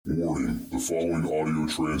Warning, the following audio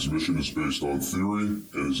transmission is based on theory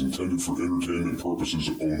and is intended for entertainment purposes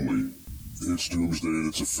only. It's Doomsday and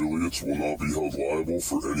its affiliates will not be held liable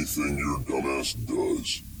for anything your dumbass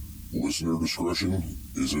does. Listener discretion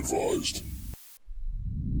is advised.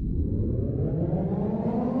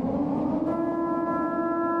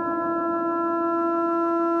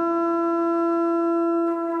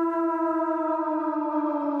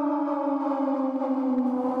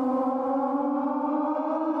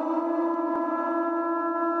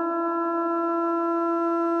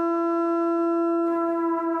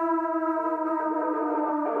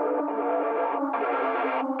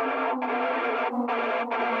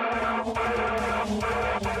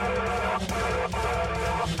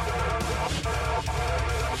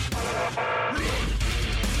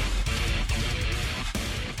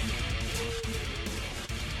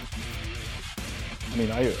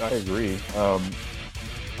 I agree.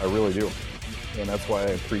 I really do. And that's why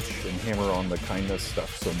I preach and hammer on the kindness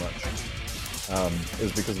stuff so much,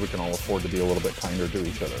 is because we can all afford to be a little bit kinder to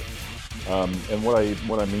each other. And what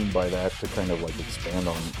I mean by that, to kind of like expand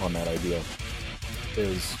on that idea,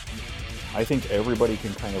 is I think everybody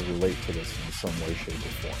can kind of relate to this in some way, shape,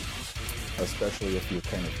 or form, especially if you're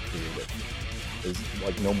kind of creative. Is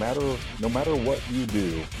like no matter what you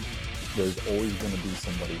do, there's always going to be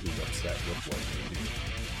somebody who's upset with what you do.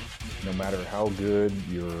 No matter how good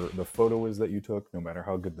the photo is that you took, no matter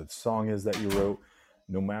how good the song is that you wrote,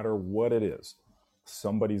 no matter what it is,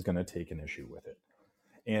 somebody's going to take an issue with it.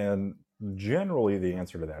 And generally the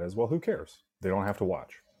answer to that is, well, who cares? They don't have to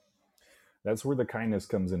watch. That's where the kindness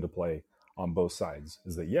comes into play on both sides,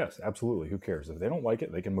 is that yes, absolutely, who cares? If they don't like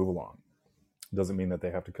it, they can move along. Doesn't mean that they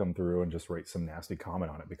have to come through and just write some nasty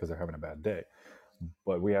comment on it because they're having a bad day.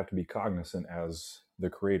 But we have to be cognizant as the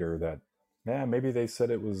creator that, maybe they said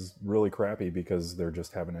it was really crappy because they're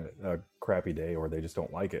just having a crappy day or they just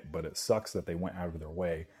don't like it. But it sucks that they went out of their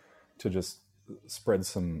way to just spread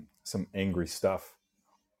some angry stuff,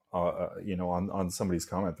 on somebody's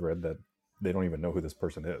comment thread that they don't even know who this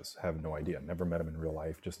person is. Have no idea. Never met him in real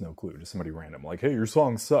life. Just no clue. Just somebody random. Like, hey, your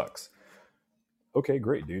song sucks. Okay,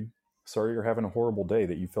 great, dude. Sorry you're having a horrible day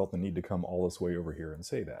that you felt the need to come all this way over here and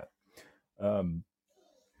say that.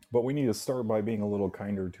 But we need to start by being a little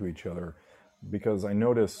kinder to each other, because I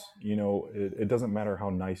notice, it doesn't matter how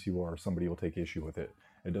nice you are, somebody will take issue with it.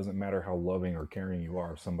 It doesn't matter how loving or caring you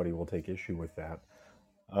are, somebody will take issue with that.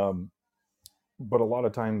 But a lot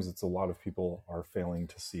of times it's a lot of people are failing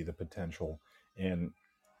to see the potential in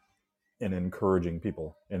encouraging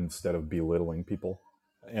people instead of belittling people.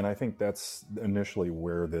 And I think that's initially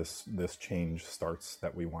where this change starts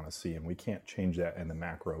that we want to see. And we can't change that in the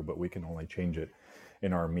macro, but we can only change it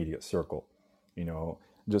in our immediate circle.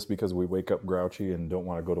 Just because we wake up grouchy and don't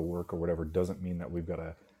want to go to work or whatever doesn't mean that we've got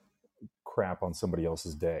to crap on somebody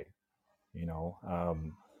else's day.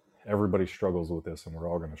 Everybody struggles with this and we're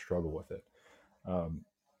all going to struggle with it.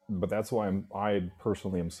 But that's why I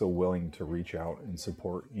personally am so willing to reach out and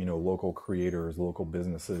support, local creators, local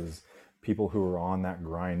businesses, people who are on that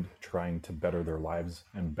grind trying to better their lives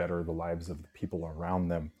and better the lives of the people around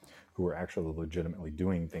them who are actually legitimately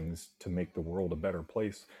doing things to make the world a better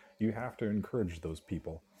place. You have to encourage those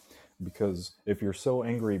people, because if you're so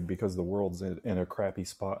angry because the world's in a crappy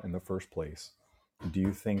spot in the first place, do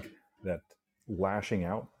you think that lashing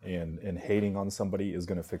out and hating on somebody is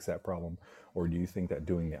going to fix that problem? Or do you think that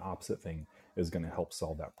doing the opposite thing is going to help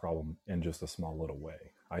solve that problem in just a small little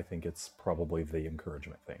way? I think it's probably the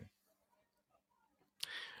encouragement thing.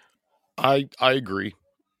 I agree.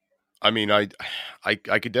 I mean, I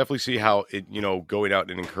could definitely see how it, going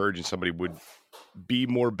out and encouraging somebody would be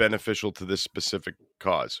more beneficial to this specific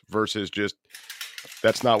cause versus just,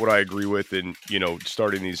 that's not what I agree with in,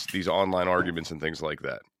 starting these online arguments and things like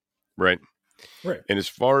that. Right. Right. And as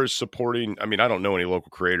far as supporting, I don't know any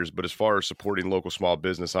local creators, but as far as supporting local small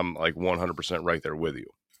business, I'm like 100% right there with you.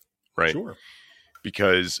 Right. Sure.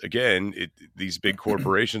 Because again, these big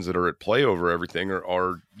corporations that are at play over everything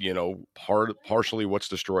are partially what's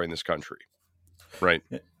destroying this country. Right.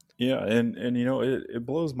 Yeah. And it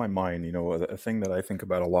blows my mind. A thing that I think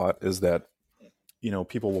about a lot is that,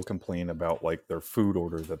 people will complain about like their food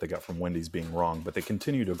order that they got from Wendy's being wrong, but they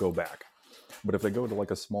continue to go back. But if they go to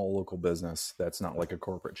like a small local business that's not like a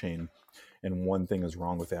corporate chain and one thing is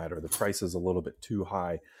wrong with that, or the price is a little bit too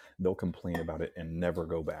high, they'll complain about it and never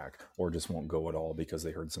go back, or just won't go at all because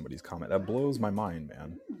they heard somebody's comment. That blows my mind,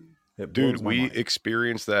 man. Dude, we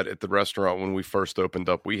experienced that at the restaurant when we first opened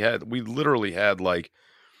up. We literally had like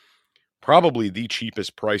probably the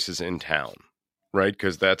cheapest prices in town, right?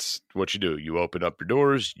 Because that's what you do. You open up your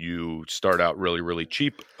doors, you start out really, really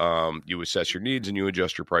cheap. You assess your needs and you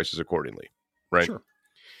adjust your prices accordingly, right? Sure.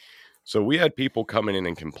 So we had people coming in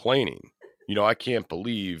and complaining, I can't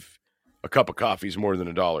believe a cup of coffee is more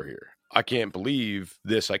than $1 here. I can't believe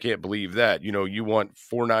this. I can't believe that. You want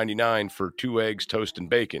 $4.99 for 2 eggs, toast, and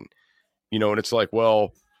bacon. And it's like,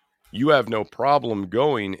 well, you have no problem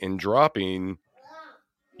going and dropping,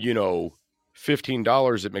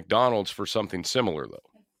 $15 at McDonald's for something similar, though.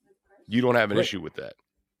 You don't have an issue with that.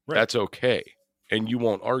 Right. That's okay. And you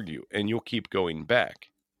won't argue, and you'll keep going back,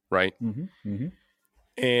 right? Mm-hmm. Mm-hmm.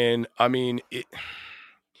 And I mean,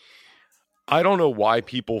 I don't know why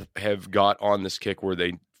people have got on this kick where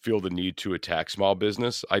they feel the need to attack small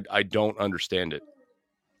business. I don't understand it.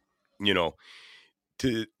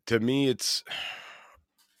 To me, it's,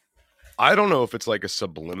 I don't know if it's like a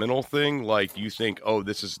subliminal thing. Like you think, oh,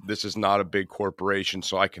 this is not a big corporation,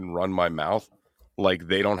 so I can run my mouth. Like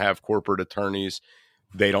they don't have corporate attorneys.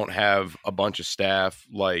 They don't have a bunch of staff.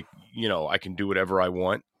 Like, I can do whatever I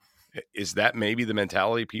want. Is that maybe the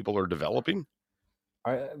mentality people are developing?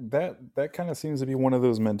 That kind of seems to be one of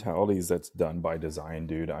those mentalities that's done by design,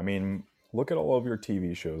 dude. I mean, look at all of your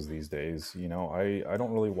TV shows these days. I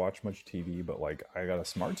don't really watch much TV, but like I got a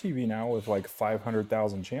smart TV now with like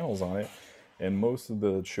 500,000 channels on it, and most of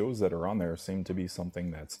the shows that are on there seem to be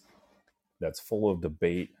something that's full of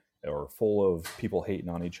debate or full of people hating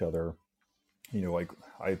on each other. Like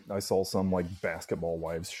I saw some like Basketball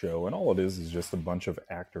Wives show, and all it is just a bunch of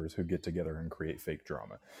actors who get together and create fake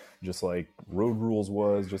drama. Just like Road Rules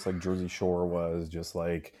was, just like Jersey Shore was, just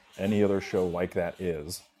like any other show like that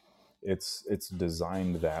is. It's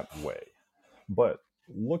designed that way. But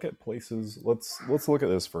look at places, let's look at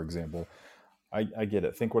this, for example. I get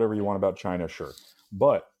it. Think whatever you want about China, sure.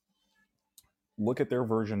 But look at their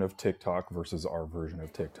version of TikTok versus our version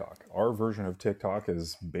of TikTok. Our version of TikTok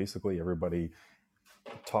is basically everybody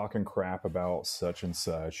talking crap about such and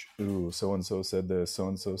such. Ooh, so-and-so said this,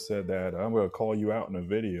 so-and-so said that. I'm going to call you out in a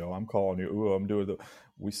video. I'm calling you. Ooh, I'm doing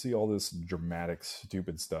We see all this dramatic,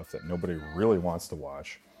 stupid stuff that nobody really wants to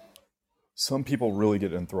watch. Some people really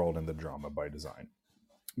get enthralled in the drama by design.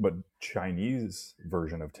 But Chinese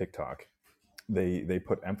version of TikTok, they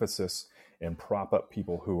put emphasis and prop up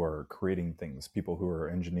people who are creating things, people who are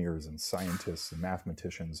engineers and scientists and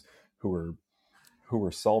mathematicians who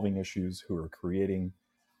are solving issues, who are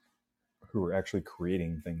actually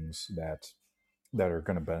creating things that are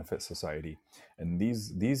going to benefit society. And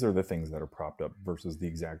these are the things that are propped up versus the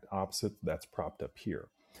exact opposite that's propped up here.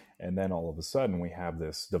 And then all of a sudden we have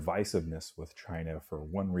this divisiveness with China for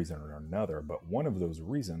one reason or another. But one of those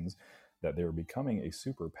reasons that they're becoming a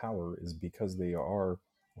superpower is because they are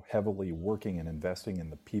heavily working and investing in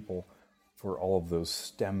the people for all of those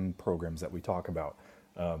STEM programs that we talk about,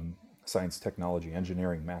 science, technology,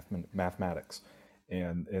 engineering, mathematics.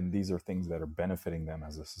 And these are things that are benefiting them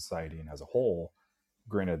as a society and as a whole.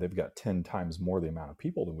 Granted, they've got 10 times more the amount of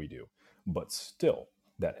people than we do, but still,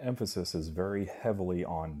 that emphasis is very heavily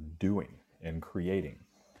on doing and creating.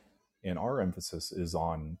 And our emphasis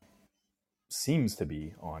seems to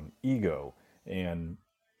be on ego and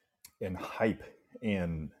hype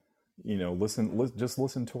and, just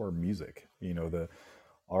listen to our music.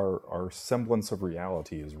 Our semblance of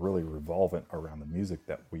reality is really revolvent around the music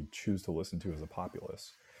that we choose to listen to as a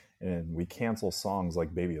populace. And we cancel songs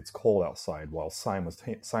like Baby It's Cold Outside while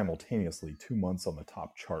simultaneously 2 months on the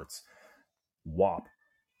top charts. WAP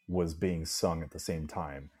was being sung at the same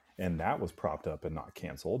time, and that was propped up and not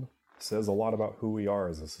canceled. Says a lot about who we are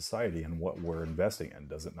as a society and what we're investing in,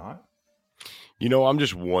 does it not? I'm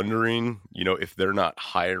just wondering, if they're not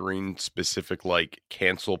hiring specific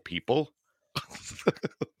cancel people.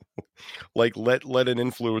 Let an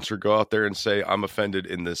influencer go out there and say, I'm offended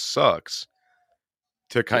and this sucks,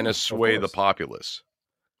 to kind of sway the populace.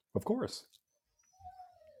 Of course.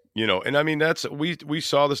 And I mean, we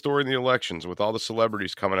saw the story in the elections with all the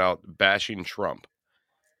celebrities coming out bashing Trump,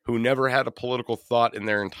 who never had a political thought in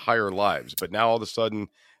their entire lives. But now all of a sudden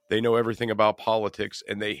they know everything about politics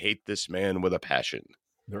and they hate this man with a passion.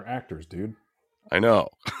 They're actors, dude. I know.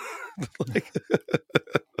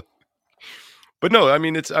 But no, I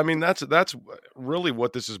mean, that's really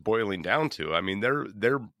what this is boiling down to. I mean,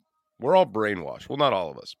 we're all brainwashed. Well, not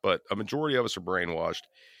all of us, but a majority of us are brainwashed.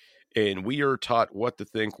 And we are taught what to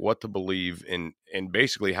think, what to believe, and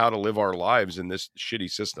basically how to live our lives in this shitty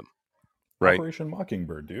system. Right? Operation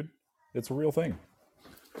Mockingbird, dude. It's a real thing.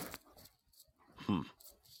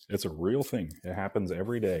 It's a real thing. It happens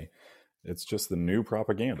every day. It's just the new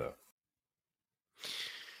propaganda.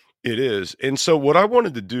 It is. And so what I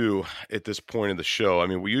wanted to do at this point of the show, I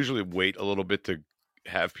mean, we usually wait a little bit to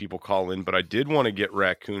have people call in, but I did want to get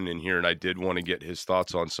Raccoon in here, and I did want to get his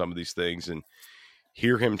thoughts on some of these things and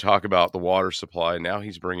hear him talk about the water supply. Now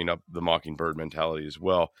he's bringing up the Mockingbird mentality as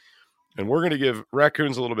well. And we're going to give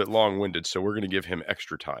Raccoon's a little bit long-winded, so we're going to give him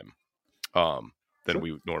extra time than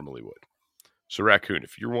we normally would. So, Raccoon,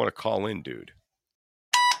 if you want to call in, dude.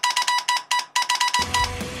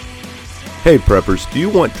 Hey, preppers, do you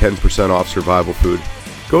want 10% off survival food?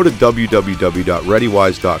 Go to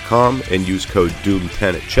www.readywise.com and use code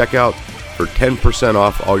DOOM10 at checkout for 10%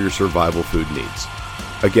 off all your survival food needs.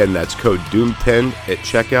 Again, that's code DOOM10 at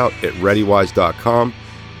checkout at readywise.com,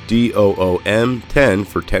 DOOM10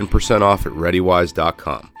 for 10% off at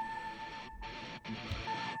readywise.com.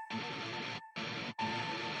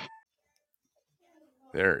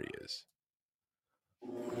 There he is.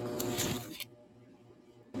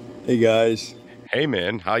 Hey guys. Hey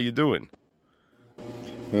man, how you doing?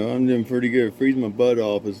 Well, I'm doing pretty good. Freezing my butt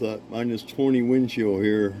off. It's like minus 20 wind chill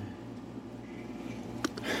here.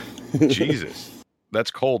 Jesus,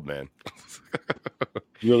 that's cold, man.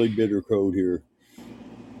 Really bitter cold here.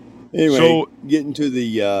 Anyway, so, getting to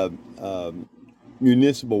the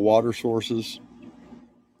municipal water sources.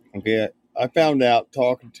 Okay, I found out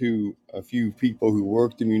talking to a few people who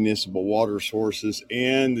worked the municipal water sources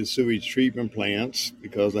and the sewage treatment plants,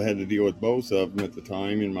 because I had to deal with both of them at the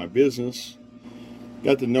time in my business.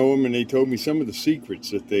 Got to know them, and they told me some of the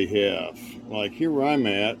secrets that they have. Like here where I'm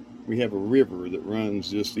at, we have a river that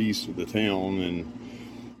runs just east of the town, and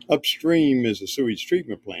upstream is a sewage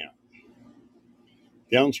treatment plant.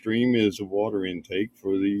 Downstream is a water intake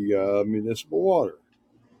for the municipal water.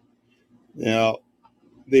 Now,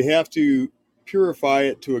 they have to purify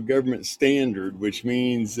it to a government standard, which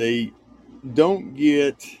means they don't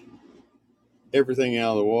get everything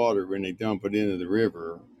out of the water when they dump it into the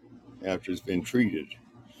river after it's been treated.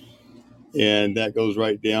 And that goes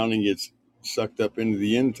right down and gets sucked up into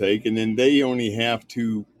the intake. And then they only have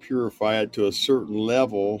to purify it to a certain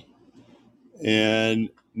level. And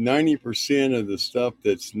 90% of the stuff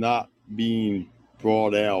that's not being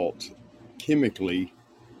brought out chemically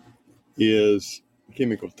is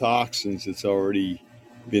chemical toxins that's already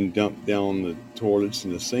been dumped down the toilets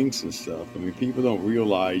and the sinks and stuff. I mean, people don't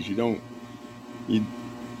realize you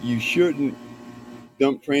shouldn't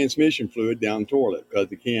dump transmission fluid down the toilet because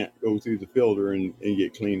it can't go through the filter and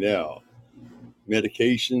get cleaned out.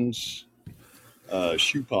 Medications,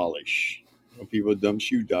 shoe polish. When people dump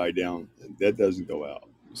shoe dye down, that doesn't go out.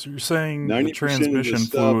 So you're saying the transmission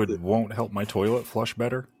fluid won't help my toilet flush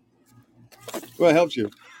better? Well, it helps you.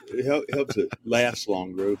 It helps it last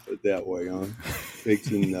longer, put it that way, huh?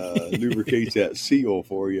 Takes and lubricates that seal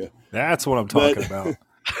for you. That's what I'm talking about.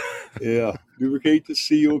 Yeah, lubricate the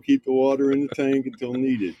seal, keep the water in the tank until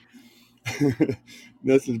needed.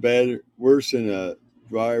 Nothing's worse than a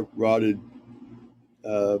dry, rotted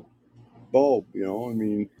bulb. You know, I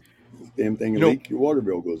mean, damn thing leak, your water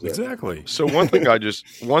bill goes up. Exactly. So one thing I just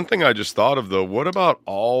thought of though, what about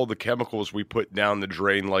all the chemicals we put down the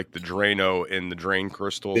drain, like the Drano and the drain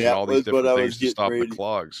crystals and all these different things to stop the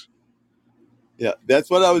clogs? Yeah, that's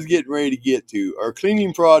what I was getting ready to get to. Our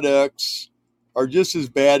cleaning products are just as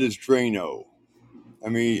bad as Drano. I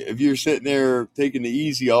mean, if you're sitting there taking the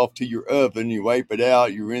easy off to your oven, you wipe it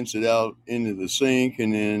out, you rinse it out into the sink,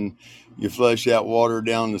 and then you flush that water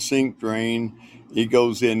down the sink drain. It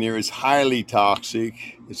goes in there. It's highly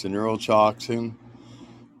toxic. It's a neurotoxin.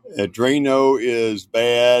 Drano is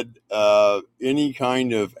bad. Any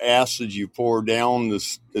kind of acid you pour down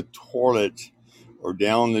the toilet or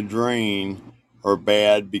down the drain are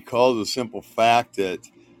bad because of the simple fact that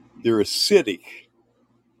they're acidic,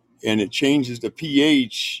 and it changes the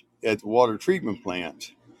pH at the water treatment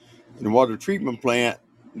plant. In the water treatment plant,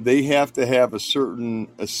 they have to have a certain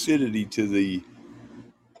acidity to the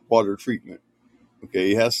water treatment.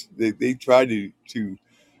 Okay, they try to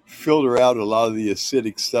filter out a lot of the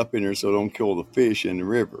acidic stuff in there so it don't kill the fish in the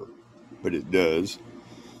river, but it does.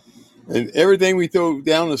 And everything we throw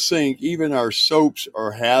down the sink, even our soaps,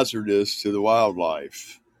 are hazardous to the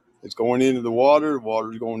wildlife. It's going into the water's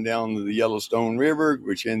going down to the Yellowstone River,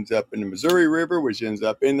 which ends up in the Missouri River, which ends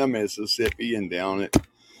up in the Mississippi, and down it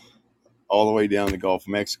all the way down the Gulf of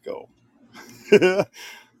Mexico.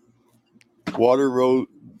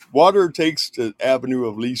 Water takes the avenue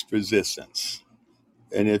of least resistance.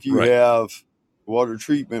 And if you have water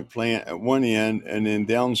treatment plant at one end and then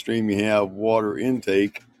downstream you have water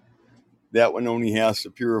intake, that one only has to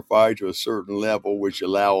purify to a certain level, which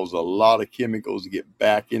allows a lot of chemicals to get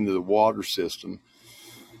back into the water system.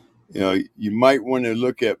 You know, you might want to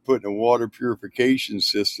look at putting a water purification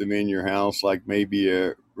system in your house, like maybe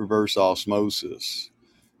a reverse osmosis.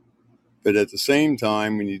 But at the same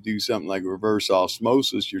time, when you do something like reverse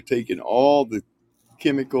osmosis, you're taking all the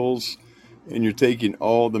chemicals and you're taking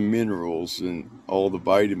all the minerals and all the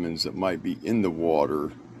vitamins that might be in the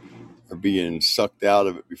water, are being sucked out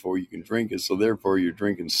of it before you can drink it. So therefore, you're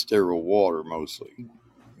drinking sterile water mostly. You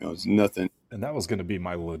know, it's nothing. And that was going to be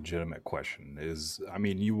my legitimate question is, I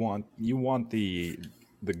mean, you want the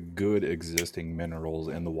good existing minerals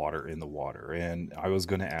in the water. And I was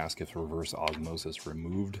going to ask if reverse osmosis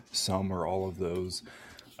removed some or all of those.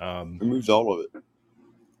 Removes all of it.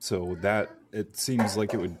 So that it seems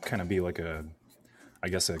like it would kind of be like a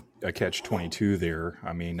catch-22 there.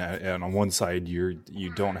 I mean, and on one side you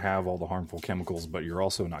don't have all the harmful chemicals, but you're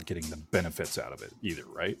also not getting the benefits out of it either,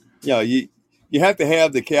 right? Yeah, you have to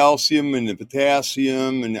have the calcium and the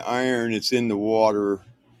potassium and the iron that's in the water,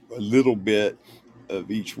 a little bit of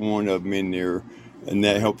each one of them in there, and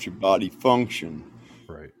that helps your body function.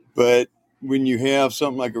 Right. But when you have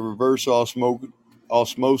something like a reverse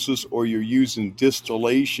osmosis, or you're using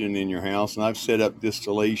distillation in your house, and I've set up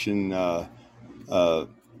distillation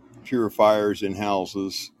purifiers in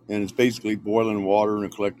houses, and it's basically boiling water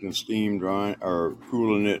and collecting steam, drying or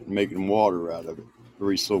cooling it and making water out of it.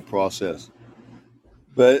 Very slow process.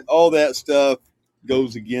 But all that stuff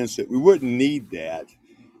goes against it. We wouldn't need that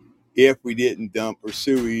if we didn't dump our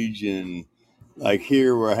sewage. And like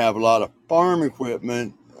here, where I have a lot of farm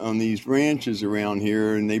equipment on these ranches around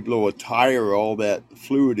here, and they blow a tire, all that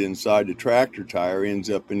fluid inside the tractor tire ends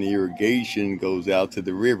up in the irrigation, goes out to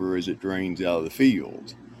the river as it drains out of the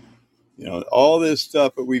field. You know, all this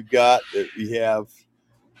stuff that we've got, that we have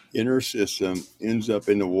in our system, ends up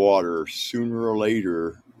in the water. Sooner or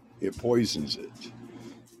later, it poisons it.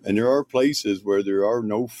 And there are places where there are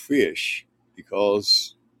no fish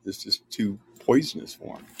because it's just too poisonous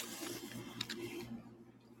for them.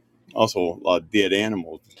 Also, a lot of dead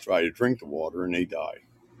animals try to drink the water and they die.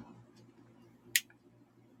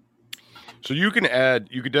 So you could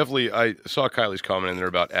definitely, I saw Kylie's comment in there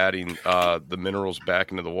about adding the minerals back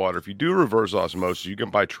into the water. If you do reverse osmosis, you can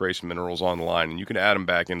buy trace minerals online and you can add them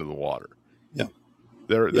back into the water. Yeah.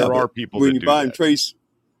 There are people when that you do buy that.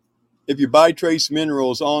 If you buy trace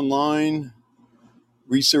minerals online,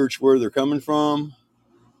 research where they're coming from,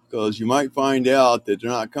 because you might find out that they're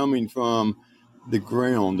not coming from the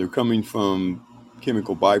ground. They're coming from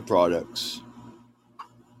chemical byproducts.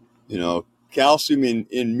 You know, calcium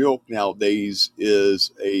in milk nowadays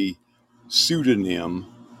is a pseudonym.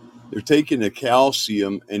 They're taking the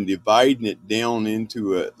calcium and dividing it down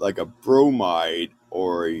into a bromide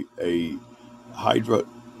or a hydro.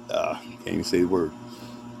 Can't even say the word.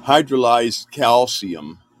 Hydrolyzed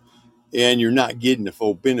calcium, and you're not getting the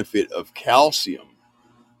full benefit of calcium.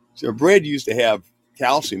 So bread used to have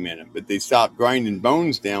calcium in it, but they stopped grinding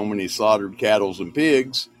bones down when they slaughtered cattle and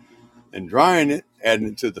pigs and drying it, adding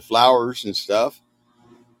it to the flours and stuff.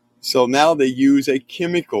 So now they use a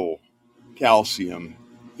chemical calcium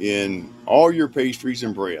in all your pastries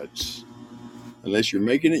and breads. Unless you're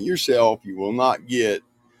making it yourself, you will not get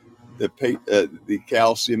the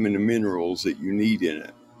calcium and the minerals that you need in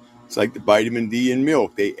it. It's like the vitamin D in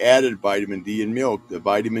milk. They added vitamin D in milk. The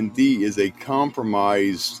vitamin D is a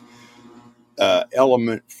compromised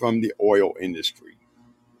element from the oil industry.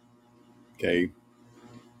 Okay.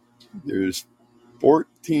 There's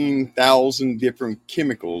 14,000 different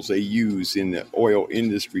chemicals they use in the oil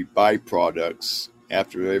industry byproducts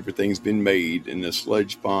after everything's been made, and the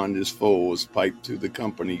sludge pond is full, is piped to the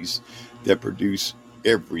companies that produce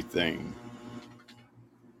everything.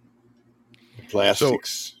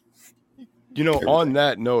 Plastics. You know, on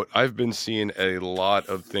that note, I've been seeing a lot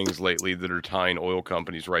of things lately that are tying oil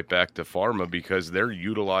companies right back to pharma because they're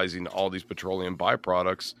utilizing all these petroleum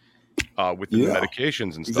byproducts within the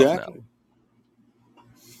medications and stuff now.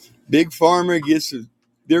 Big Pharma gets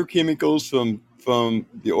their chemicals from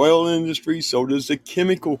the oil industry. So does the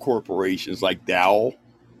chemical corporations like Dow,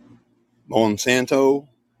 Monsanto.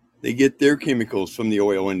 They get their chemicals from the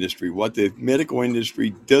oil industry. What the medical industry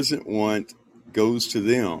doesn't want goes to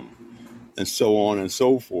them. And so on and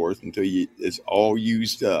so forth until it's all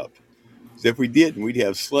used up. So if we didn't, we'd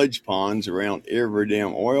have sludge ponds around every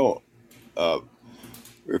damn oil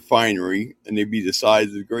refinery, and they'd be the size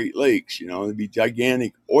of the Great Lakes. You know, they'd be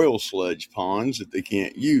gigantic oil sludge ponds that they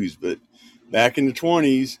can't use. But back in the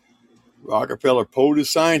 20s, Rockefeller pulled his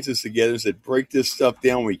scientists together and said, break this stuff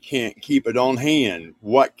down. We can't keep it on hand.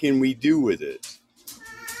 What can we do with it?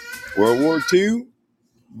 World War II,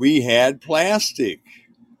 we had plastic.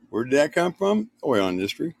 Where did that come from? Oil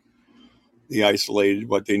industry. They isolated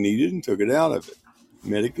what they needed and took it out of it.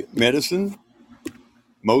 Medicine,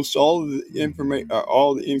 all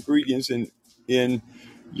the ingredients in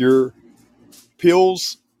your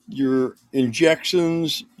pills, your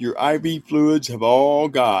injections, your IV fluids have all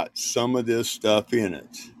got some of this stuff in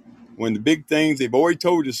it. One of the big things they've already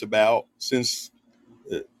told us about since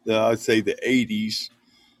I'd say the 80s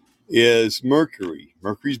is mercury.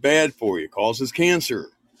 Mercury's bad for you. It causes cancer.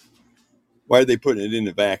 Why are they putting it in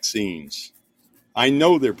the vaccines? I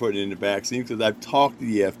know they're putting it in the vaccines because I've talked to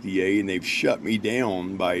the FDA and they've shut me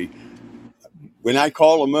down by, when I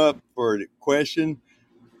call them up for a question,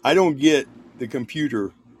 I don't get the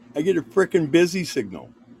computer. I get a frickin' busy signal.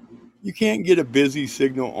 You can't get a busy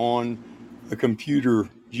signal on a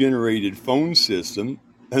computer-generated phone system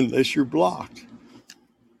unless you're blocked.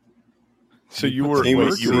 So you were Same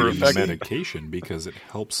with affected. medication because it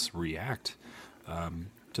helps react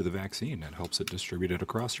to the vaccine. It helps it distribute it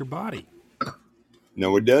across your body.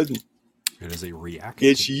 No, it doesn't. It is a reactant.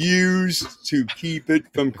 It's used to keep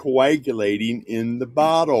it from coagulating in the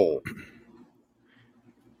bottle.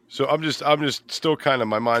 So I'm just still kind of,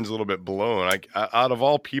 my mind's a little bit blown. Out of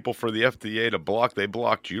all people for the FDA to block, they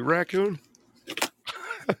blocked you, Raccoon?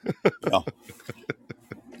 Yeah.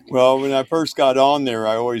 Well, when I first got on there,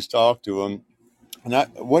 I always talked to them. And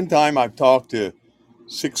one time I've talked to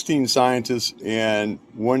 16 scientists and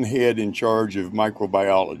one head in charge of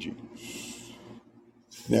microbiology.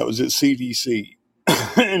 That was at CDC.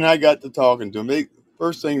 And I got to talking to them.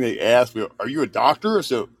 First thing they asked me, are you a doctor? I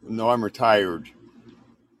said, no, I'm retired.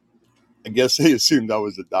 I guess they assumed I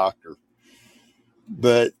was a doctor.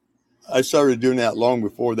 But I started doing that long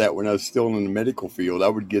before that when I was still in the medical field. I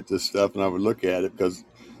would get this stuff and I would look at it because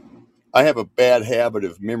I have a bad habit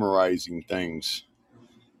of memorizing things.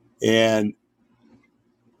 And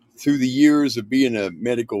through the years of being a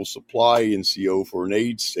medical supply NCO for an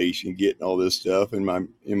aid station, getting all this stuff, in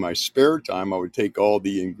my spare time, I would take all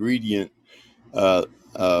the ingredient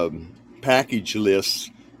package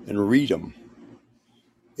lists and read them.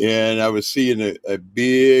 And I was seeing a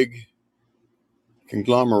big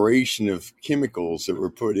conglomeration of chemicals that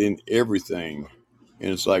were put in everything.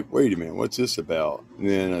 And it's like, wait a minute, what's this about? And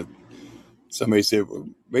then somebody said, well,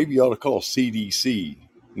 maybe you ought to call CDC.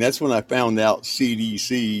 And that's when I found out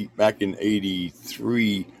CDC back in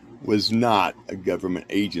 83 was not a government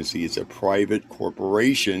agency. It's a private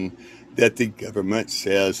corporation that the government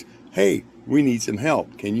says, hey, we need some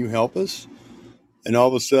help. Can you help us? And all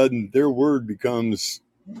of a sudden, their word becomes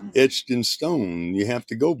etched in stone. You have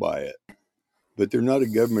to go by it. But they're not a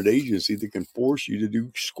government agency that can force you to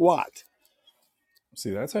do squat.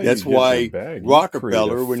 See, that's how That's you get why your bag. You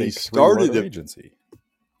Rockefeller, create a when he fake started three-letter the agency.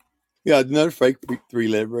 Yeah, another fake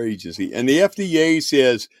three-letter agency. And the FDA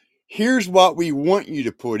says, here's what we want you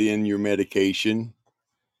to put in your medication.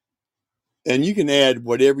 And you can add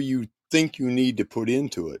whatever you think you need to put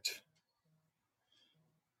into it.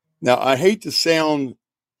 Now, I hate to sound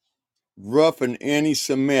rough and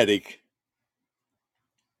anti-Semitic,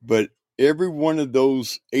 but every one of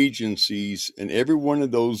those agencies and every one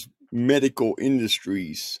of those medical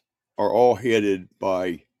industries are all headed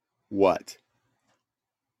by what?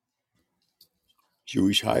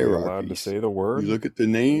 Jewish Are you allowed to hierarchies. say the word? You look at the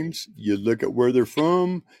names, you look at where they're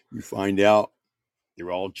from, you find out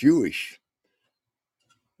they're all Jewish.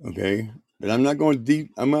 Okay? But I'm not going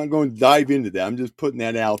to dive into that. I'm just putting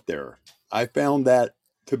that out there. I found that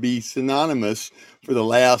to be synonymous for the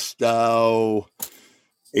last 80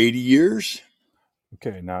 years.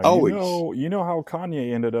 Okay, now Always. you know how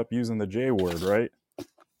Kanye ended up using the J word, right?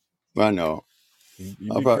 I know. You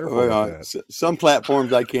be careful with that. Some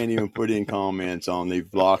platforms I can't even put in comments on. They've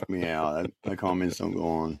blocked me out. My comments don't go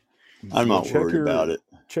on. I'm not worried about it.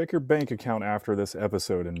 Check your bank account after this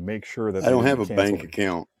episode and make sure that I don't they have a cancel bank it.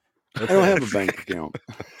 account. Okay. I don't have a bank account.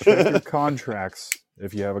 Check your contracts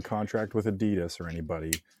if you have a contract with Adidas or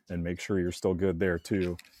anybody, and make sure you're still good there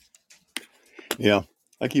too. Yeah,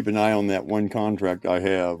 I keep an eye on that one contract I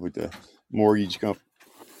have with the mortgage company.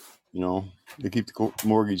 You know, to keep the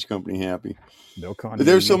mortgage company happy. But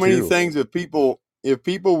there's so many things that if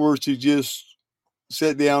people were to just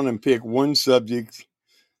sit down and pick one subject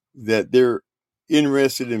that they're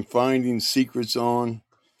interested in finding secrets on,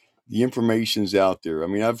 the information's out there. I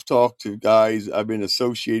mean, I've talked to guys, I've been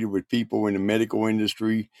associated with people in the medical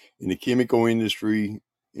industry, in the chemical industry,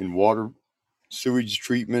 in water sewage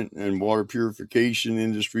treatment and water purification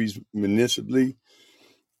industries municipally.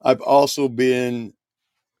 I've also been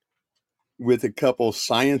with a couple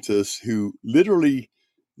scientists who literally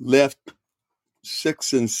left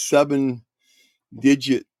 6 and 7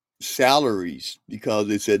 digit salaries because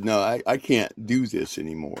they said, no, I can't do this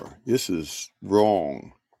anymore. This is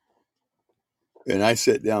wrong. And I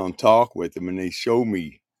sat down and talked with them and they show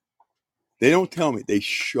me, they don't tell me, they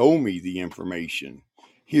show me the information.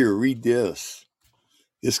 Here, read this.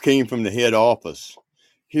 This came from the head office.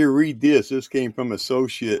 Here, read this. This came from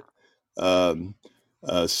associate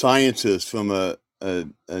scientists from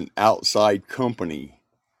an outside company.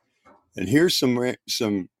 And here's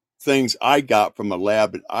some things I got from a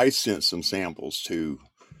lab that I sent some samples to.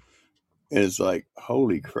 And it's like,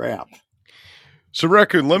 holy crap. So,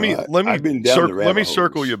 Raccoon, let me I've been down the rabbit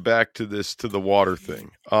circle holes. you back to the water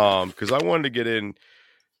thing, because I wanted to get in.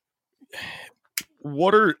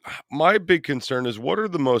 My big concern is, what are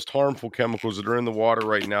the most harmful chemicals that are in the water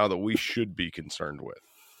right now that we should be concerned with?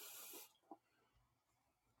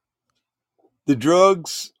 The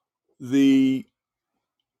drugs, the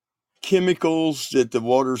chemicals that the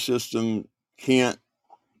water system can't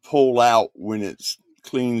pull out when it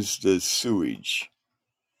cleans the sewage.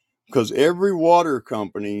 Because every water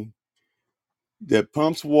company that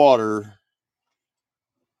pumps water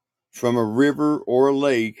from a river or a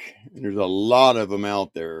lake, and there's a lot of them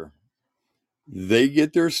out there, they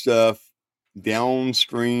get their stuff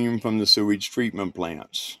downstream from the sewage treatment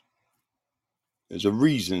plants. There's a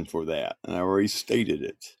reason for that, and I already stated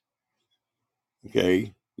it.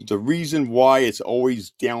 Okay? There's a reason why it's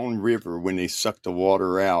always downriver when they suck the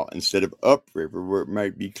water out instead of upriver where it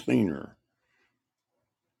might be cleaner.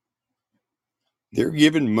 They're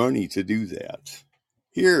given money to do that.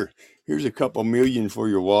 Here's a couple million for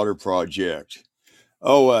your water project.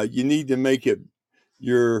 Oh, you need to make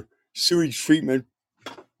your sewage treatment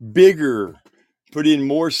bigger. Put in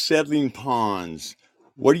more settling ponds.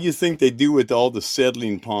 What do you think they do with all the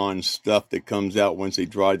settling pond stuff that comes out once they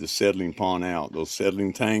dry the settling pond out? Those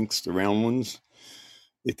settling tanks, the round ones?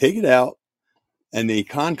 They take it out and they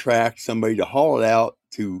contract somebody to haul it out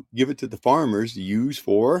to give it to the farmers to use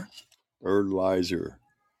for fertilizer.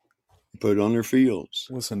 Put it on their fields.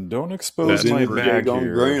 Listen, don't expose That's my pretty bag on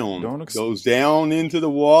here. ground. Don't Goes down into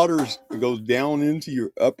the waters. It goes down into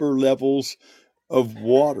your upper levels of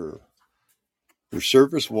water. Your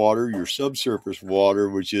surface water, your subsurface water,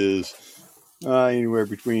 which is anywhere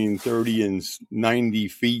between 30 and 90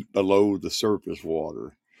 feet below the surface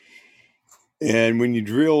water. And when you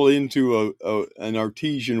drill into an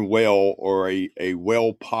artesian well, or a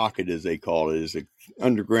well pocket, as they call it, is an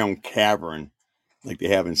underground cavern like they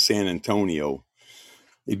have in San Antonio.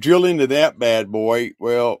 You drill into that bad boy,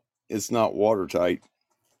 well, it's not watertight.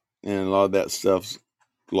 And a lot of that stuff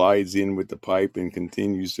glides in with the pipe and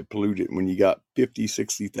continues to pollute it. When you got 50,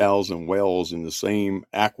 60,000 wells in the same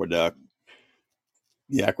aqueduct,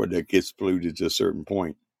 the aqueduct gets polluted to a certain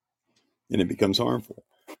point and it becomes harmful.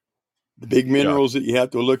 The big minerals that you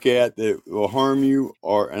have to look at that will harm you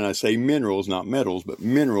are, and I say minerals, not metals, but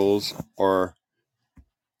minerals are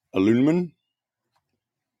aluminum,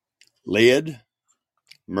 lead,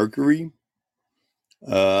 mercury,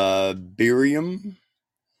 barium.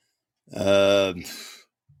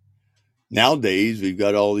 Nowadays, we've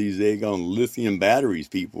got all these daggone lithium batteries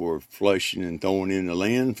people are flushing and throwing into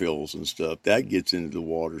landfills and stuff. That gets into the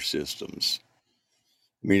water systems.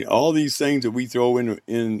 I mean, all these things that we throw in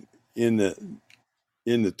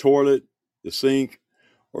the toilet, the sink,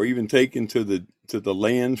 or even taken to the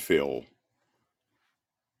landfill,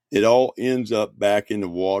 it all ends up back in the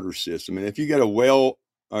water system. And if you got a well,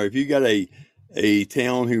 or if you got a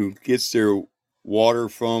town who gets their water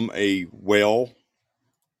from a well,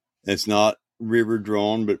 it's not river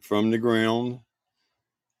drawn, but from the ground,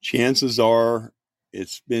 chances are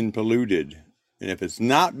it's been polluted. And if it's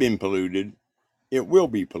not been polluted, it will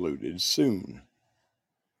be polluted soon.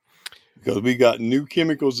 Because we got new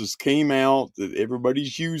chemicals that came out that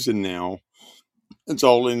everybody's using now. It's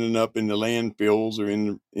all ending up in the landfills or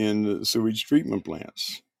in the sewage treatment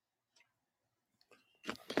plants.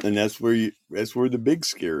 And that's where the big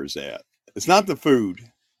scare is at. It's not the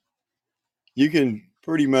food. You can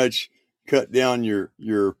pretty much cut down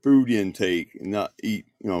your food intake and not eat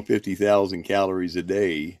 50,000 calories a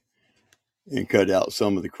day and cut out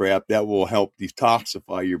some of the crap. That will help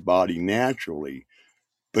detoxify your body naturally.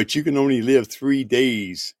 But you can only live 3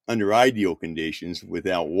 days under ideal conditions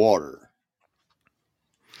without water.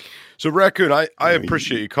 So, Raccoon, I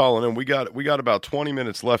appreciate you calling in. We got about 20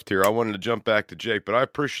 minutes left here. I wanted to jump back to Jake, but I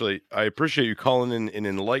appreciate you calling in and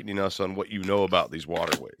enlightening us on what you know about these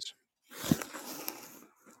waterways.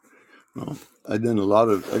 Well, I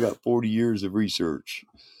got 40 years of research.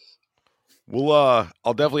 Well,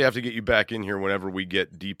 I'll definitely have to get you back in here whenever we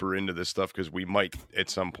get deeper into this stuff, because we might at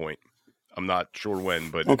some point. I'm not sure when,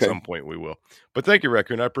 but okay. At some point we will. But thank you,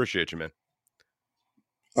 Raccoon. I appreciate you, man.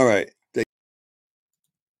 All right.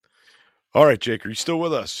 All right, Jake, are you still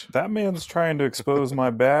with us? That man's trying to expose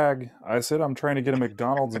my bag. I said I'm trying to get a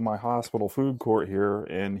McDonald's in my hospital food court here,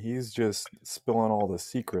 and he's just spilling all the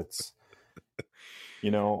secrets.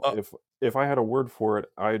 If I had a word for it,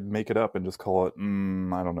 I'd make it up and just call it,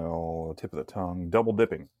 I don't know, tip of the tongue, double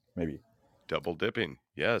dipping, maybe. Double dipping.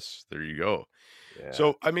 Yes, there you go. Yeah.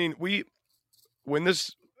 So, I mean, when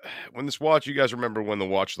this when this Watch, you guys remember when the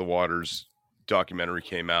Watch the Waters documentary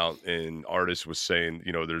came out and Artis was saying,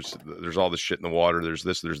 you know, there's all this shit in the water, there's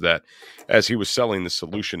this, there's that, as he was selling the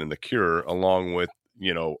solution and the cure along with,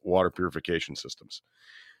 you know, water purification systems.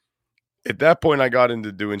 At that point, I got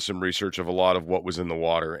into doing some research of a lot of what was in the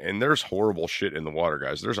water, and there's horrible shit in the water,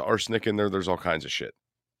 guys. There's arsenic in there. There's all kinds of shit,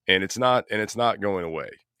 and it's not going away.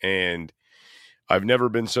 And I've never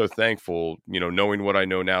been so thankful, you know, knowing what I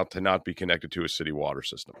know now, to not be connected to a city water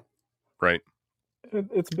system, right?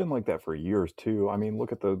 It's been like that for years too. I mean,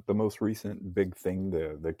 look at the most recent big thing,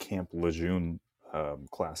 the Camp Lejeune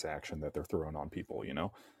class action that they're throwing on people. You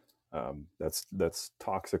know, that's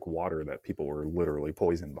toxic water that people were literally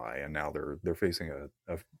poisoned by, and now they're facing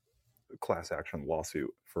a class action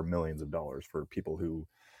lawsuit for millions of dollars for people who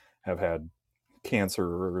have had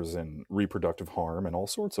cancers and reproductive harm and all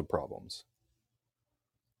sorts of problems.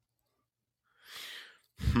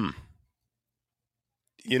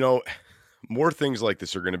 You know, more things like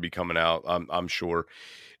this are going to be coming out, I'm sure.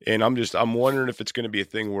 And I'm wondering if it's going to be a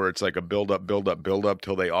thing where it's like a build up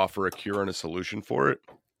till they offer a cure and a solution for it,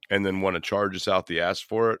 and then want to charge us out the ass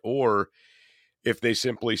for it, or if they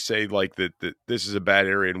simply say like that this is a bad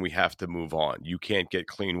area and we have to move on. You can't get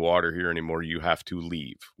clean water here anymore. You have to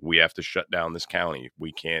leave. We have to shut down this county.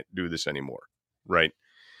 We can't do this anymore, right?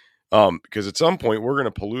 Because at some point we're going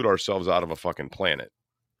to pollute ourselves out of a fucking planet.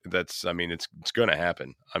 It's going to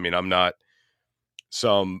happen. I mean, I'm not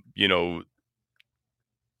some, you know,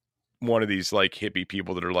 one of these like hippie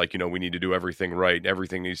people that are like, you know, we need to do everything right.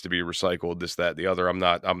 Everything needs to be recycled, this, that, the other. I'm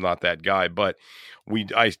not that guy, but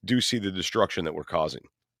I do see the destruction that we're causing.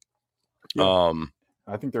 Yeah.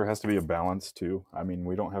 I think there has to be a balance too. I mean,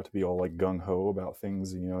 we don't have to be all like gung ho about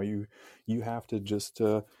things. You know, you have to just,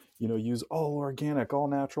 you know, use all organic, all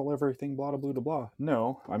natural, everything, blah, blah, blah, blah.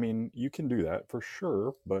 No, I mean, you can do that for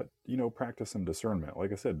sure, but, you know, practice some discernment.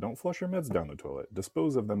 Like I said, don't flush your meds down the toilet.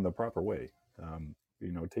 Dispose of them the proper way.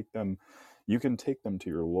 You know, you can take them to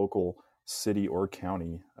your local city or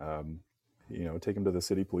county, you know, take them to the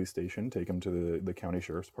city police station, take them to the county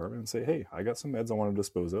sheriff's department and say, hey, I got some meds I want to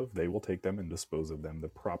dispose of. They will take them and dispose of them the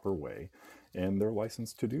proper way. And they're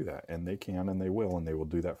licensed to do that. And they can, and they will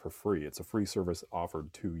do that for free. It's a free service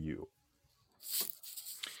offered to you.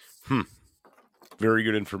 Very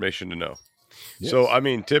good information to know. Yes. So, I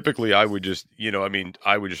mean, typically I would just, you know,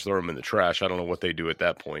 I would just throw them in the trash. I don't know what they do at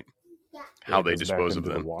that point. How they dispose of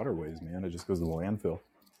them. The waterways, man. It just goes to the landfill.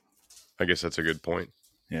 I guess that's a good point.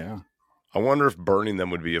 Yeah. I wonder if burning them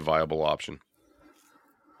would be a viable option.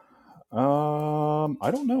 I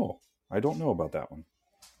don't know. I don't know about that one.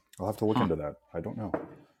 I'll have to look into that. I don't know.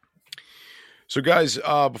 So, guys,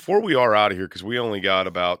 before we are out of here, because we only got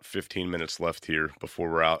about 15 minutes left here before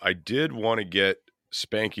we're out, I did want to get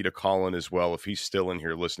Spanky to call in as well, if he's still in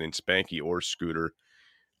here listening, Spanky or Scooter,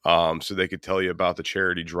 so they could tell you about the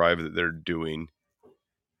charity drive that they're doing.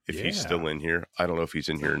 If he's still in here, I don't know if he's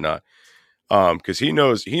in here or not, because he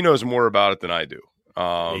knows more about it than I do.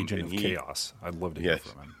 Agent of Chaos. I'd love to hear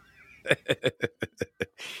from him.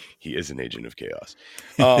 He is an agent of chaos.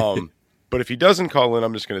 But if he doesn't call in,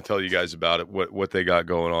 I'm just going to tell you guys about it, what they got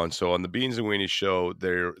going on. So on the Beans and Weenies show,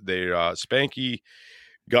 Spanky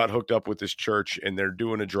got hooked up with this church, and they're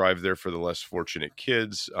doing a drive there for the less fortunate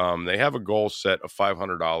kids. They have a goal set of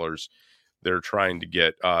 $500 they're trying to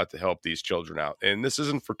get to help these children out. And this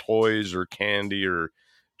isn't for toys or candy or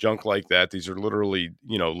junk like that. These are literally,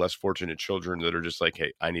 you know, less fortunate children that are just like,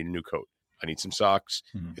 hey, I need a new coat. I need some socks.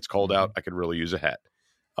 Mm-hmm. It's cold out. I could really use a hat.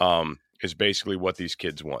 Is basically what these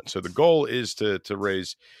kids want. So the goal is to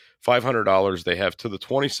raise $500. They have to the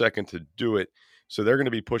 22nd to do it. So they're going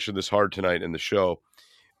to be pushing this hard tonight in the show.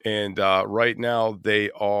 And right now they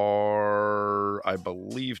are, I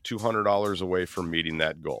believe, $200 away from meeting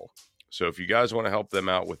that goal. So if you guys want to help them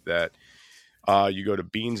out with that, you go to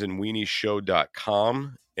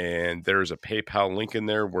beansandweenieshow.com, and there's a PayPal link in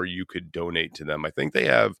there where you could donate to them. I think they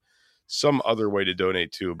have some other way to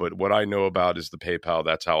donate too, but what I know about is the PayPal.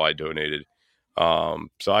 That's how I donated. So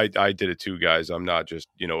I did it too, guys. I'm not just,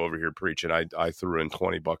 you know, over here preaching. I threw in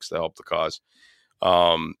 $20 to help the cause.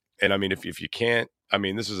 And I mean, if you can't, I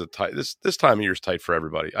mean, this is this time of year is tight for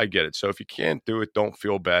everybody. I get it. So if you can't do it, don't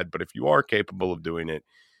feel bad. But if you are capable of doing it,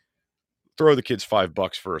 throw the kids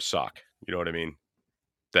 $5 for a sock. You know what I mean?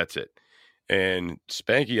 That's it. And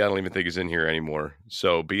Spanky, I don't even think is in here anymore.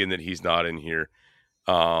 So being that he's not in here,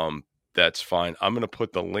 that's fine. I'm going to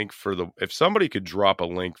put the link for if somebody could drop a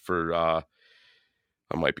link for, I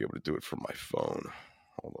might be able to do it from my phone.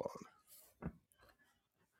 Hold on.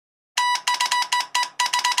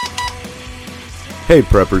 Hey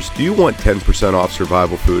preppers, do you want 10% off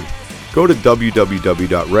survival food? Go to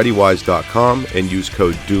www.readywise.com and use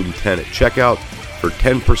code DOOM10 at checkout for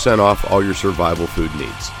 10% off all your survival food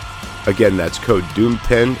needs. Again, that's code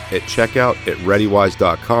DOOM10 at checkout at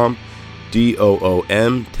readywise.com,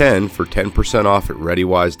 DOOM10 for 10% off at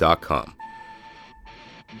readywise.com.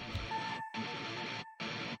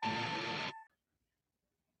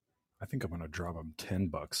 I think I'm going to drop them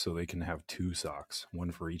 $10 so they can have 2 socks,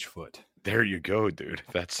 one for each foot. There you go, dude.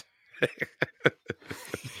 That's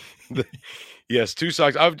yes, 2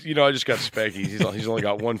 socks. I just got Spanky. He's only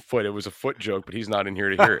got 1 foot. It was a foot joke, but he's not in here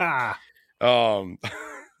to hear it.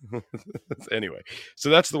 Anyway, so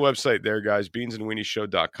that's the website there, guys.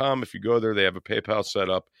 beansandweenieshow.com. If you go there, they have a PayPal set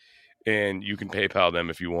up, and you can PayPal them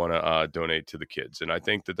if you want to donate to the kids. And I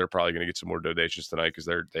think that they're probably going to get some more donations tonight because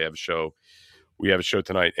they have a show. We have a show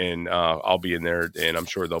tonight, and I'll be in there, and I'm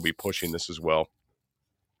sure they'll be pushing this as well.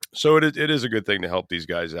 So it is a good thing to help these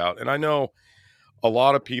guys out. And I know a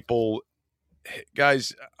lot of people,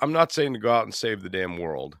 guys, I'm not saying to go out and save the damn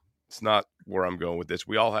world. It's not where I'm going with this.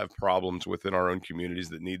 We all have problems within our own communities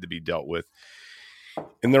that need to be dealt with.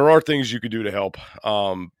 And there are things you could do to help.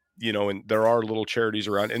 And there are little charities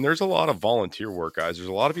around, and there's a lot of volunteer work, guys. There's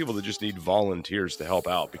a lot of people that just need volunteers to help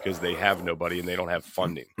out because they have nobody and they don't have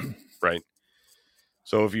funding, right?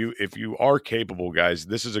 So if you are capable, guys,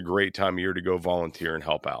 this is a great time of year to go volunteer and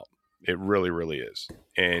help out. It really, really is.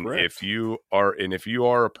 And Correct. if you are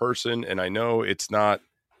a person, and I know it's not,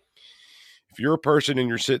 if you're a person and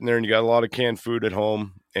you're sitting there and you got a lot of canned food at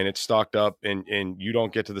home and it's stocked up and you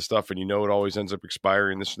don't get to the stuff and it always ends up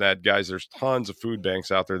expiring, this and that, guys, there's tons of food banks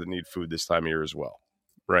out there that need food this time of year as well.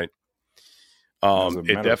 Right.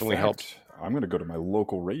 It definitely helps. I'm going to go to my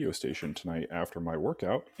local radio station tonight after my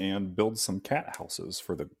workout and build some cat houses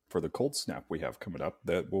for the cold snap we have coming up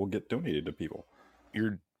that will get donated to people.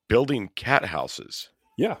 You're building cat houses?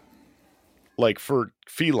 Yeah. Like for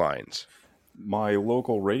felines? My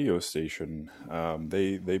local radio station,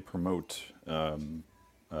 they promote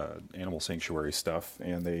animal sanctuary stuff,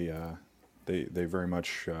 and they very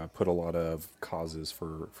much put a lot of causes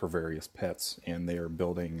for various pets, and they are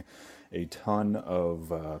building a ton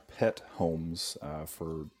of pet homes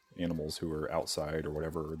for animals who are outside or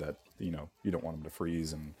whatever that you don't want them to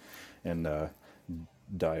freeze and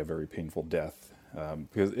die a very painful death,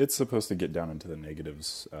 because it's supposed to get down into the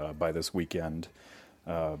negatives by this weekend.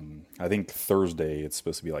 I think Thursday it's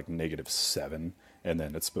supposed to be like -7, and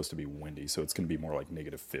then it's supposed to be windy, so it's going to be more like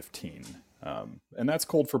 -15. And that's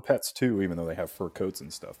cold for pets too, even though they have fur coats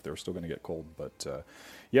and stuff. They're still going to get cold. But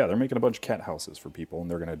yeah, they're making a bunch of cat houses for people, and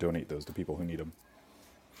they're going to donate those to people who need them.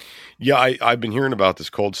 Yeah, I've been hearing about this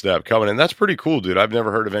cold snap coming, and that's pretty cool, dude. I've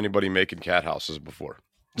never heard of anybody making cat houses before.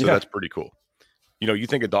 So That's pretty cool. You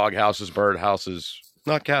think of dog houses, bird houses,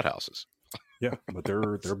 not cat houses. Yeah, but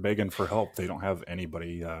they're begging for help. They don't have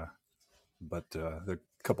anybody, but a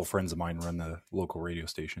couple friends of mine run the local radio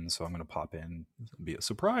station, so I'm going to pop in and be a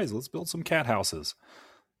surprise. Let's build some cat houses.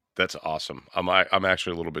 That's awesome. I'm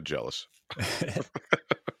actually a little bit jealous.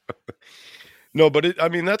 No, but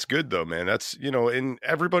that's good though, man. That's, and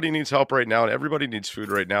everybody needs help right now, and everybody needs food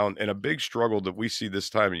right now. And a big struggle that we see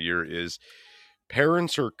this time of year is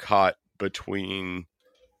parents are caught between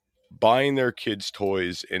buying their kids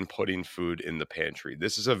toys and putting food in the pantry.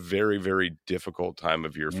 This is a very, very difficult time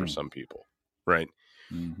of year for some people, right?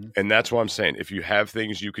 Mm-hmm. And that's what I'm saying. If you have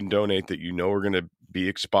things you can donate that are going to be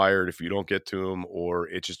expired if you don't get to them, or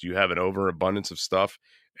it's just you have an overabundance of stuff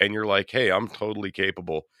and you're like, hey, I'm totally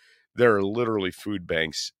capable. There are literally food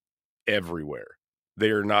banks everywhere.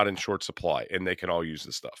 They are not in short supply, and they can all use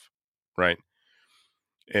the stuff, right?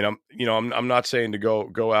 And I'm not saying to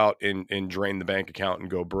go out and drain the bank account and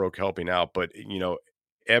go broke helping out, but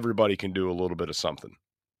everybody can do a little bit of something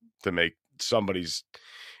to make somebody's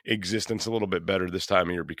existence a little bit better this time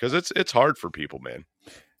of year, because it's hard for people, man.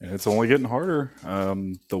 And it's only getting harder.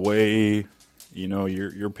 The way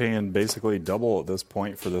you're paying basically double at this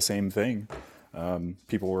point for the same thing.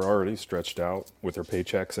 People were already stretched out with their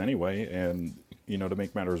paychecks anyway, and to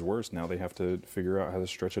make matters worse, now they have to figure out how to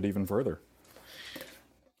stretch it even further.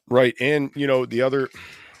 Right. And, the other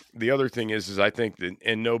thing is I think that,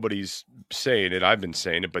 and nobody's saying it, I've been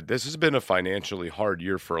saying it, but this has been a financially hard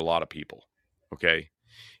year for a lot of people. Okay.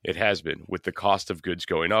 It has been, with the cost of goods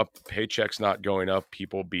going up, paychecks not going up,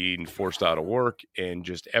 people being forced out of work, and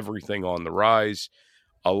just everything on the rise.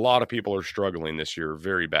 A lot of people are struggling this year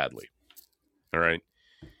very badly. All right.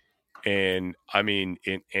 And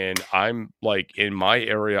and I'm like, in my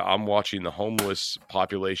area, I'm watching the homeless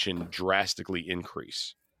population drastically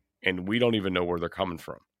increase. And we don't even know where they're coming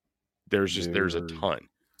from. There's a ton.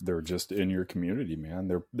 They're just in your community,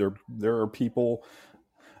 man. There are people.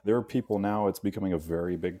 there are people now, it's becoming a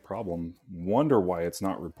very big problem. Wonder why it's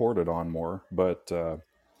not reported on more, but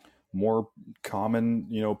more common,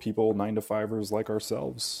 people 9 to 5ers like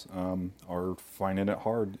ourselves are finding it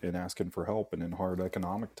hard and asking for help. And in hard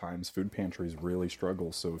economic times, food pantries really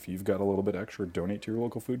struggle. So if you've got a little bit extra, donate to your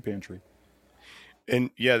local food pantry.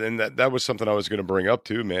 And yeah, and that was something I was going to bring up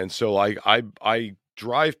too, man. So I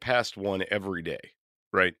drive past one every day,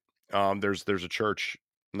 right? There's a church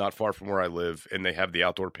not far from where I live, and they have the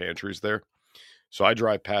outdoor pantries there. So I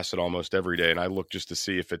drive past it almost every day, and I look just to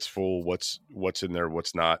see if it's full, what's in there,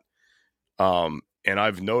 what's not. And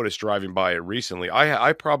I've noticed driving by it recently.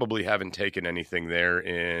 I probably haven't taken anything there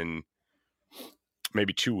in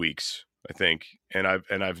maybe 2 weeks, I think, and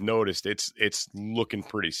I've noticed it's looking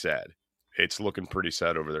pretty sad. It's looking pretty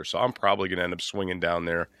sad over there. So I'm probably going to end up swinging down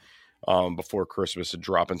there before Christmas and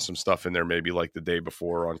dropping some stuff in there, maybe like the day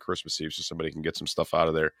before on Christmas Eve, so somebody can get some stuff out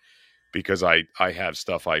of there, because I have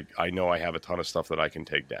stuff. I know I have a ton of stuff that I can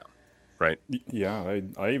take down. Right. Yeah.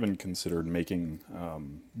 I even considered making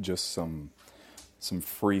just some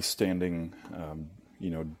freestanding,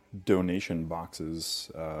 donation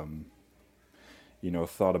boxes.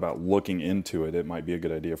 Thought about looking into it. It might be a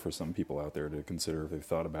good idea for some people out there to consider, if they've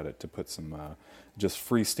thought about it, to put some just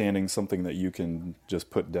freestanding, something that you can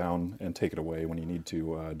just put down and take it away when you need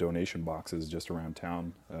to, donation boxes just around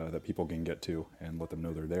town that people can get to and let them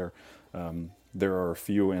know they're there. There are a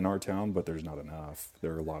few in our town, but there's not enough.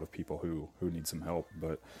 There are a lot of people who need some help,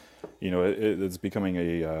 but it's becoming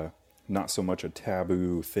a not so much a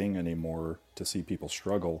taboo thing anymore to see people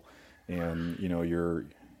struggle, and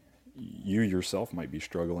you yourself might be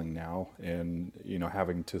struggling now, and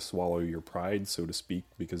having to swallow your pride, so to speak,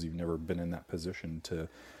 because you've never been in that position to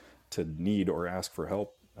need or ask for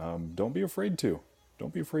help. Don't be afraid to.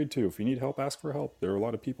 If you need help, ask for help. There are a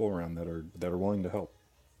lot of people around that are willing to help.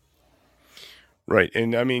 Right.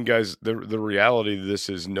 And I mean, guys, the reality of this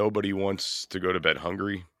is nobody wants to go to bed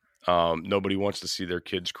hungry. Nobody wants to see their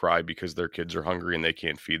kids cry because their kids are hungry and they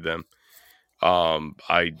can't feed them.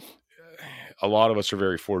 A lot of us are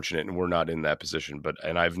very fortunate and we're not in that position,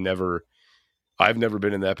 and I've never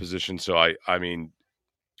been in that position. So I mean,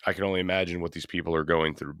 I can only imagine what these people are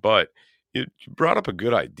going through, but you brought up a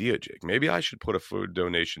good idea, Jake. Maybe I should put a food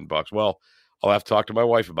donation box. Well, I'll have to talk to my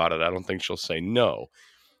wife about it. I don't think she'll say no,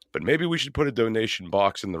 but maybe we should put a donation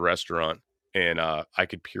box in the restaurant, and I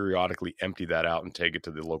could periodically empty that out and take it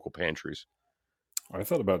to the local pantries. I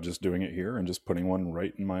thought about just doing it here and just putting one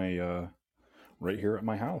right in my, right here at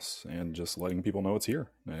my house, and just letting people know it's here,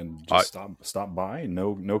 and just stop by.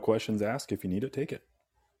 No questions asked. If you need it, take it.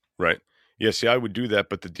 Right. Yeah, see, I would do that,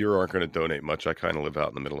 but the deer aren't going to donate much. I kind of live out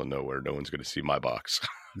in the middle of nowhere. No one's going to see my box.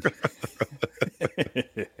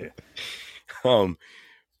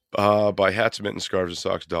 Buy hats, mittens, scarves, and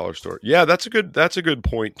socks, dollar store. Yeah, that's a good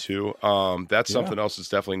point too. That's something else that's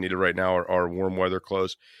definitely needed right now are warm weather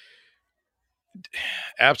clothes.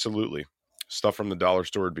 Absolutely. Stuff from the dollar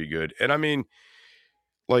store would be good. And I mean,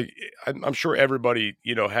 like, I'm sure everybody,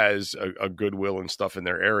 has a Goodwill and stuff in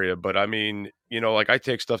their area. But I mean, like, I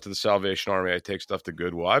take stuff to the Salvation Army. I take stuff to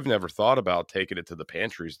Goodwill. I've never thought about taking it to the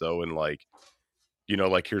pantries, though. And like,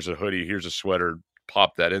 like, here's a hoodie, here's a sweater,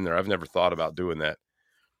 pop that in there. I've never thought about doing that.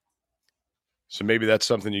 So maybe that's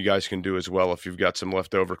something you guys can do as well. If you've got some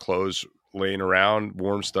leftover clothes laying around,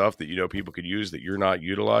 warm stuff that, people could use that you're not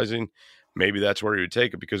utilizing, maybe that's where you would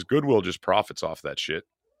take it, because Goodwill just profits off that shit.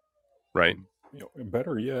 Right.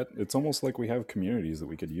 Better yet, it's almost like we have communities that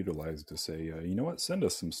we could utilize to say, you know what, send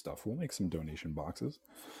us some stuff. We'll make some donation boxes.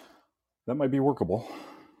 That might be workable.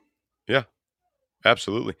 Yeah,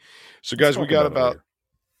 absolutely. So, guys, we got about,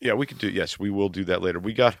 we could do, yes, we will do that later.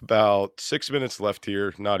 We got about 6 minutes left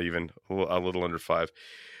here, not even, a little under 5.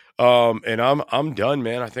 And I'm done,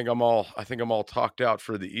 man. I think I'm all talked out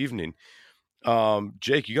for the evening.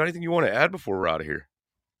 Jake, you got anything you want to add before we're out of here?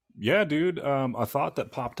 Yeah, dude. A thought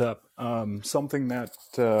that popped up, something that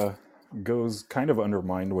goes kind of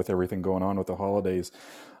undermined with everything going on with the holidays.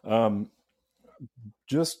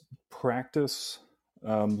 Just practice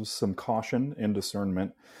some caution and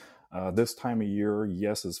discernment. This time of year,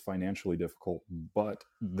 yes, is financially difficult, but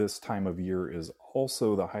this time of year is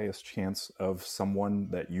also the highest chance of someone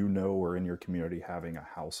that you know or in your community having a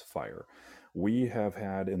house fire. We have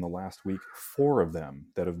had in the last week 4 of them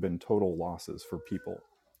that have been total losses for people.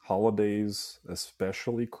 Holidays,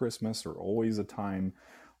 especially Christmas, are always a time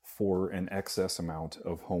for an excess amount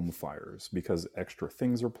of home fires because extra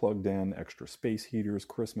things are plugged in, extra space heaters,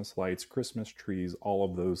 Christmas lights, Christmas trees, all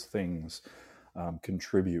of those things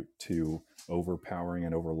contribute to overpowering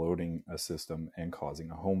and overloading a system and causing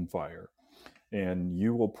a home fire. And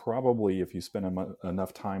you will probably, if you spend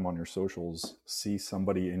enough time on your socials, see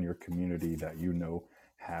somebody in your community that you know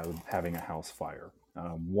having a house fire.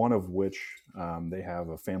 One of which they have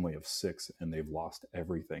a family of 6 and they've lost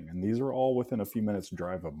everything. And these are all within a few minutes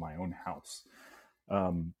drive of my own house.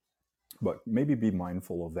 But maybe be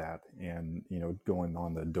mindful of that and, going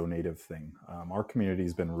on the donative thing. Our community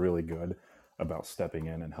has been really good about stepping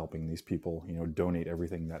in and helping these people, donate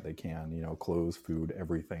everything that they can, clothes, food,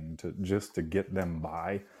 everything to get them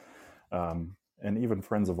by. And even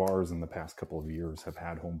friends of ours in the past couple of years have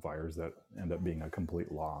had home fires that end up being a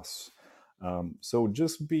complete loss. So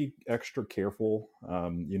just be extra careful,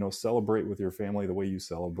 celebrate with your family the way you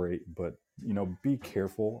celebrate, but, be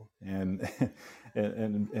careful and,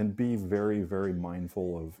 and be very, very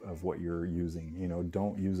mindful of what you're using.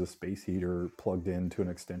 Don't use a space heater plugged into an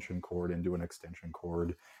extension cord,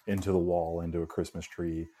 into the wall, into a Christmas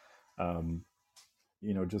tree.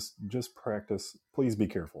 Just practice. Please be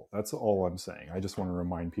careful. That's all I'm saying. I just want to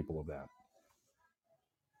remind people of that.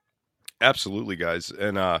 Absolutely, guys.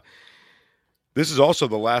 And, this is also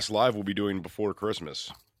the last live we'll be doing before Christmas.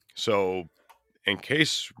 So in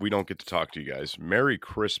case we don't get to talk to you guys, Merry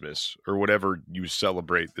Christmas, or whatever you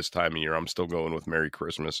celebrate this time of year. I'm still going with Merry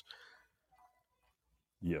Christmas.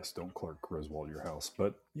 Yes, don't Clark Griswold your house.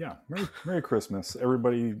 But yeah, Merry Christmas.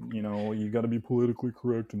 Everybody, you got to be politically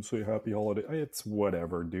correct and say Happy Holiday. It's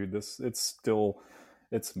whatever, dude.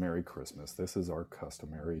 It's Merry Christmas. This is our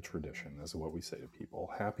customary tradition. This is what we say to people.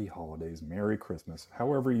 Happy holidays, Merry Christmas.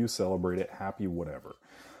 However you celebrate it, happy whatever.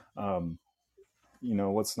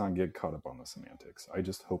 Let's not get caught up on the semantics. I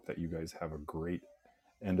just hope that you guys have a great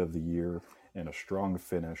end of the year and a strong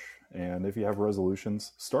finish. And if you have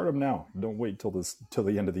resolutions, start them now. Don't wait till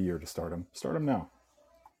the end of the year to start them. Start them now.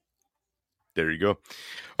 There you go.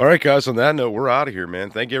 All right, guys. On that note, we're out of here,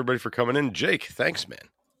 man. Thank you, everybody, for coming in. Jake, thanks, man.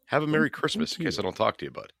 Have a Merry Christmas in case I don't talk to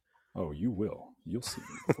you, bud. Oh, you will. You'll see me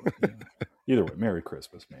before. Yeah. Either way, Merry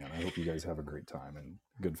Christmas, man. I hope you guys have a great time and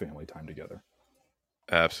good family time together.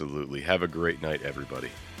 Absolutely. Have a great night, everybody.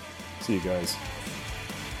 See you guys.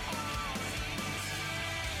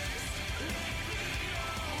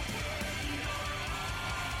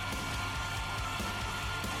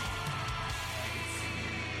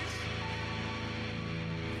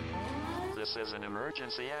 This is an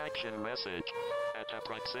emergency action message. At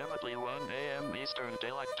approximately 1 a.m. Eastern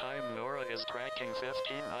Daylight Time, NORAD is tracking 15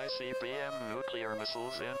 ICBM nuclear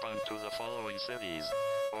missiles inbound to the following cities: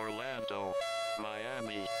 Orlando,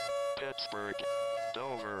 Miami, Pittsburgh,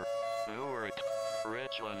 Dover, Newark,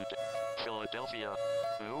 Richland, Philadelphia,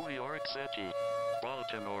 New York City,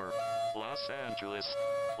 Baltimore, Los Angeles,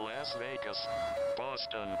 Las Vegas,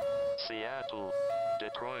 Boston, Seattle,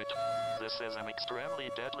 Detroit. This is an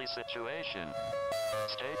extremely deadly situation.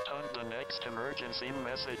 Stay tuned. The next emergency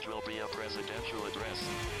message will be a presidential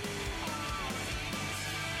address.